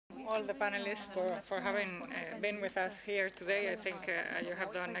all the panelists for having been with us here today. I think you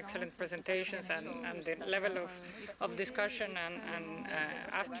have done excellent presentations, and the level of discussion and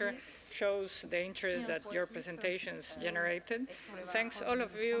after shows the interest that your presentations generated. Thanks all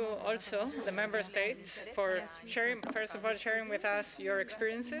of you also, the member states, for sharing, first of all, sharing with us your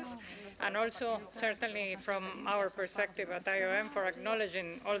experiences, and also certainly from our perspective at IOM for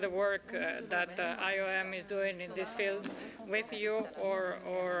acknowledging all the work that IOM is doing in this field with you or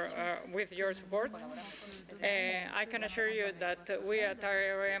with your support. I can assure you that we at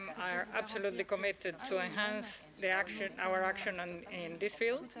IOM are absolutely committed to enhance our action in this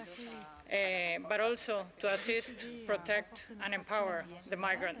field, but also to assist, protect, and empower the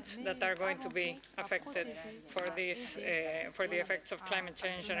migrants that are going to be affected for the effects of climate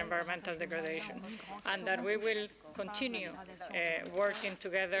change and environmental degradation, and that we will continue working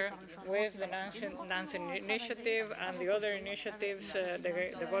together with the Nansen Initiative and the other initiatives, the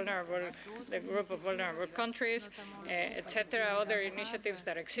group of vulnerable countries, etc., other initiatives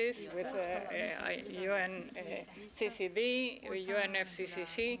that exist with UNCCD,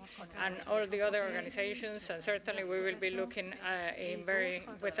 UNFCCC, and all the other organizations. And certainly we will be looking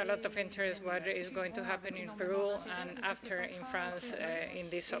with a lot of interest what is going to happen in Peru and after in France in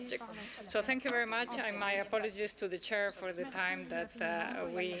this subject. So thank you very much, and my apologies to the chair for the time that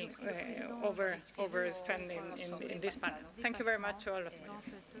we overspend in this panel. Thank you very much to all of you.